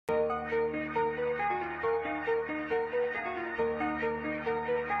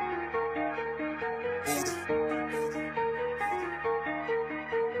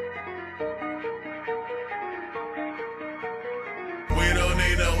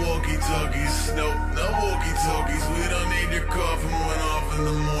walkie-talkies, no walkie-talkies. We don't need your coffin went off in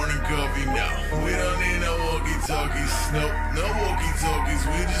the morning coffee now. We don't need no walkie-talkies, no walkie-talkies.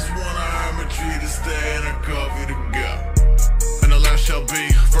 We just want our armature to stay and our coffee to go. And the last shall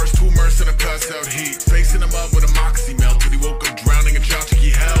be first to immerse in a passed out heat, facing him up with a moxie melt till he woke up drowning in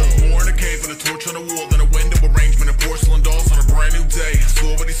tchotchke hell. More in a cave with a torch on the wall than a window arrangement of porcelain dolls on a brand new day.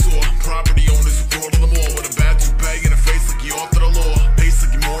 Saw what he saw, property owners who crawled to the mall with a bad toupee and a face like he authored a law, pace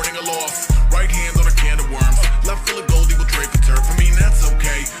like you're mourning a loss. Right hand on a can of worms, left full of gold he will trade for turf. I mean that's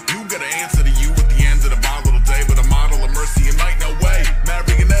okay, you gotta answer to you at the end of the volatile day, but a model of mercy and might no way.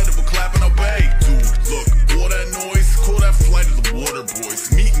 Marionette will clap and obey. Dude, look, all that noise, call that flight of the water boys.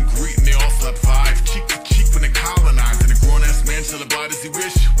 Meet and greet and they all slept five, cheek to cheek when they colonized. And a grown ass man shall abide as he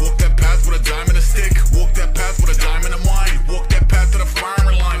wish. Walk that path with a dime and a stick, walk that path with a diamond and wine, walk that path to the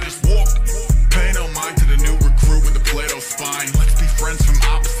firing line, just walk. Pay no mind to the new recruit with the Play-Doh spine. Let's be friends from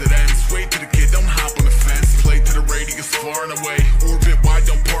opposite ends. Wait to the kid, don't hop on the fence. Play to the radius far and away. Orbit wide,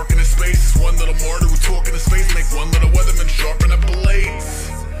 don't park in his space. One little martyr who talk in his face, make one little weatherman sharpen a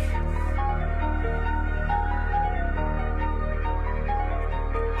blades.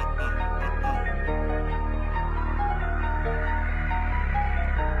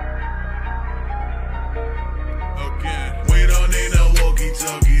 We don't need no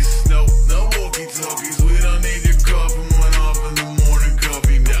walkie-talkies, no walkie-talkies. We don't need your coffin went off in the morning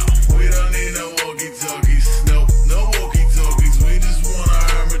coffee now. We don't need no walkie-talkies, no walkie-talkies. We just want our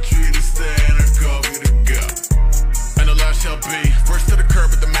armature to stay and our coffee to go. And the last shall be first to the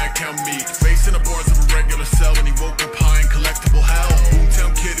curb at the mad cow meet, facing the bars of a regular cell when he woke up high in collectible hell.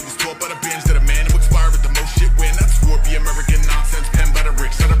 Boomtown kid who was taught by the binge that a man who expired with the most shit win. That's Scorpio American nonsense penned by the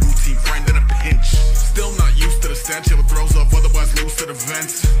rich, not a routine friend in a pinch. Still not used to the stench of it throws off, otherwise loose to the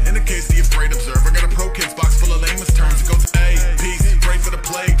vents. In the case the afraid observer, got a pro kids box full of lamest terms. It goes A, peace, pray for the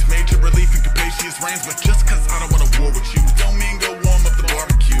plagued, major relief in capacious rains. But just cause I don't wanna war with you, don't mean go warm up the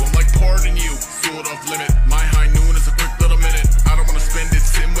barbecue. I'm like pardon you, sword off limit. My high noon is a quick little minute. I don't wanna spend it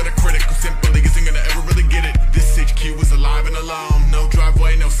sitting with a critic who simply isn't gonna ever really get it. This HQ is alive and alone, no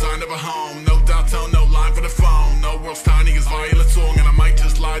driveway, no sign of a home, no downtown, no line for the phone. No world's tiny as violet song, and I might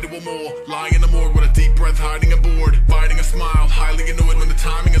just lie to a more. Lie in the morgue with a deep breath, hiding a board, fighting a smile, highly annoyed when the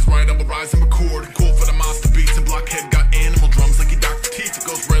timing is right. I will rise and record, call for the monster beats and blockhead guys.